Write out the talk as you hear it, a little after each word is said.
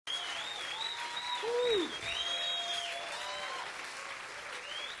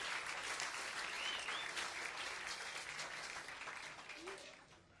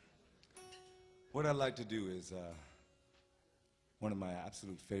What I'd like to do is one of my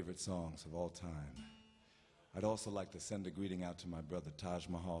absolute favorite songs of all time. I'd also like to send a greeting out to my brother Taj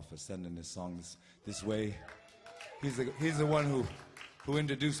Mahal for sending this song this way. He's the one who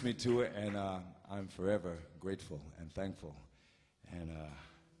introduced me to it, and I'm forever grateful and thankful and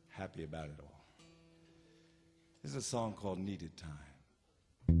happy about it all. This is a song called Needed Time.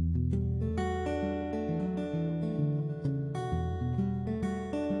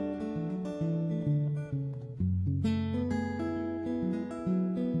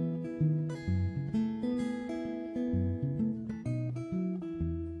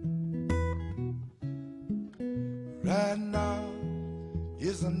 Right now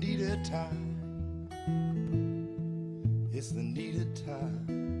is the needed time. It's the needed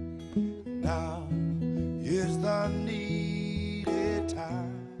time. Now is the needed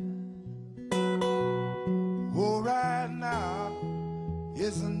time. Oh, right now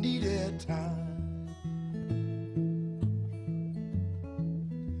is the needed time.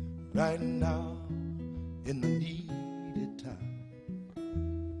 Right now in the needed time.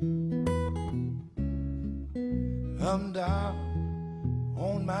 I'm down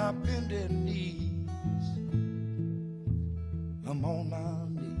on my bended knees. I'm on my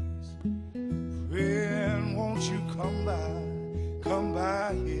knees, praying, won't you come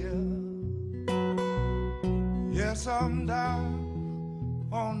by here? Yes, I'm down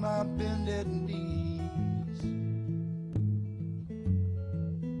on my bended knees,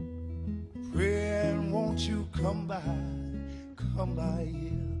 praying, won't you come by here?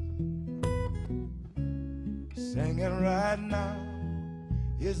 Singing right now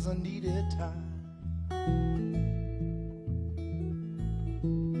is the needed time.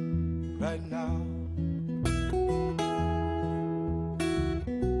 Right now.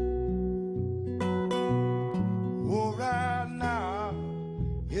 Oh, right now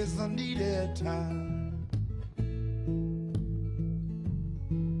is the needed time.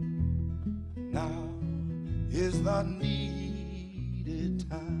 Now is the needed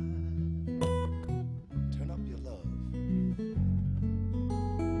time. Turn up your love.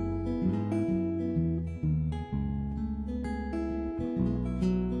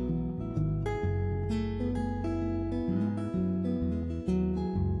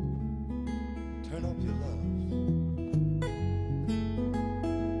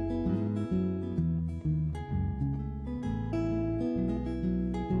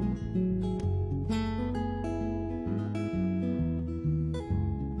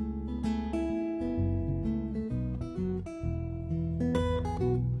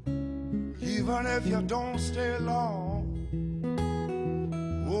 Even if you don't stay long,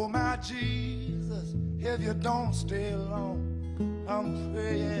 oh my Jesus, if you don't stay long, I'm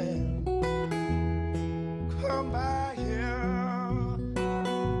praying, come by here.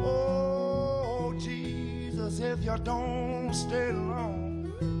 Oh Jesus, if you don't stay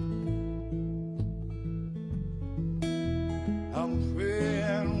long, I'm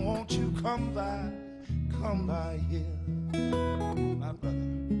praying, won't you come by here, my brother.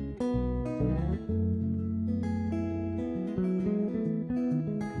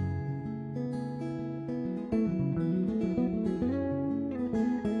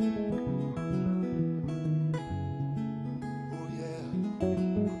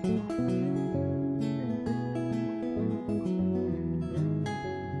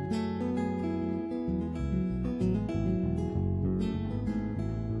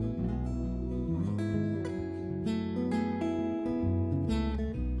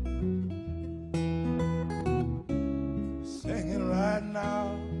 Singing right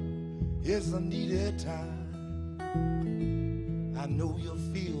now is the needed time. I know you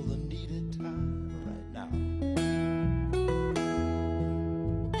feel the needed time right now.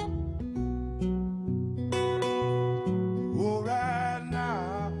 Oh, right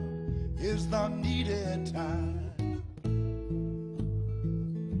now is the needed time.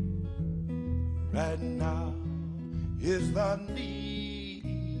 Right now is the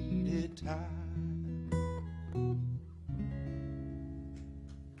needed time.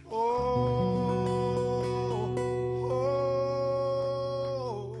 Oh,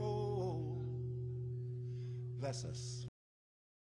 bless us.